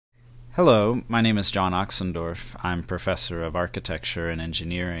Hello, my name is John Ochsendorf. I'm professor of architecture and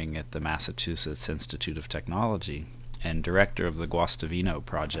engineering at the Massachusetts Institute of Technology and director of the Guastavino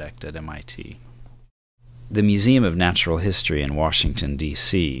project at MIT. The Museum of Natural History in Washington,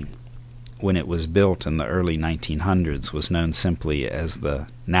 D.C., when it was built in the early 1900s, was known simply as the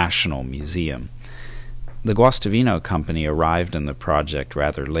National Museum. The Guastavino Company arrived in the project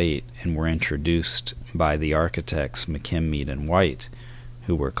rather late and were introduced by the architects McKim, Mead, and White,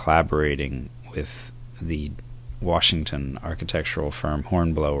 who were collaborating with the Washington architectural firm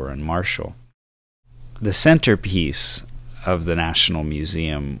Hornblower and Marshall. The centerpiece of the National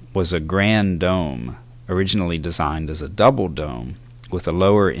Museum was a grand dome, originally designed as a double dome, with a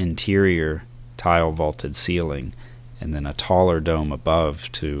lower interior tile-vaulted ceiling and then a taller dome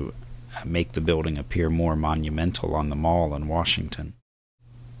above to make the building appear more monumental on the Mall in Washington.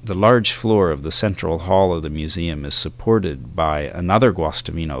 The large floor of the central hall of the museum is supported by another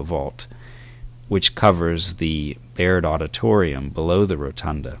Guastavino vault, which covers the Baird Auditorium below the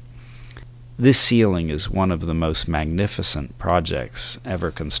rotunda. This ceiling is one of the most magnificent projects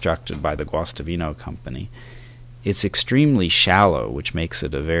ever constructed by the Guastavino Company. It's extremely shallow, which makes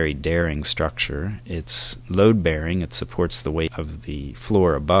it a very daring structure. It's load-bearing. It supports the weight of the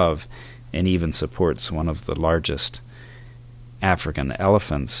floor above and even supports one of the largest African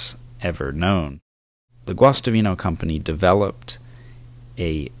elephants ever known. The Guastavino Company developed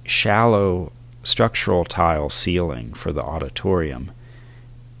a shallow structural tile ceiling for the auditorium,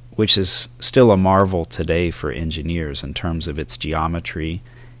 which is still a marvel today for engineers in terms of its geometry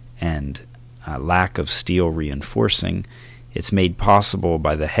and lack of steel reinforcing. It's made possible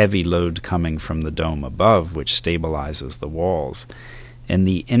by the heavy load coming from the dome above, which stabilizes the walls, and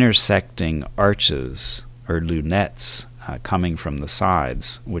the intersecting arches or lunettes coming from the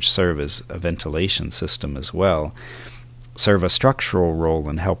sides, which serve as a ventilation system as well, serve a structural role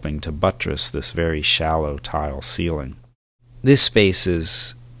in helping to buttress this very shallow tile ceiling. This space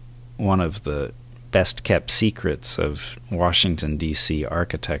is one of the best-kept secrets of Washington, D.C.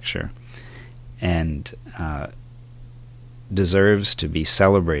 architecture, and deserves to be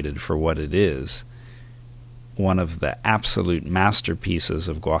celebrated for what it is, one of the absolute masterpieces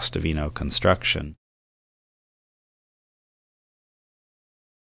of Guastavino construction.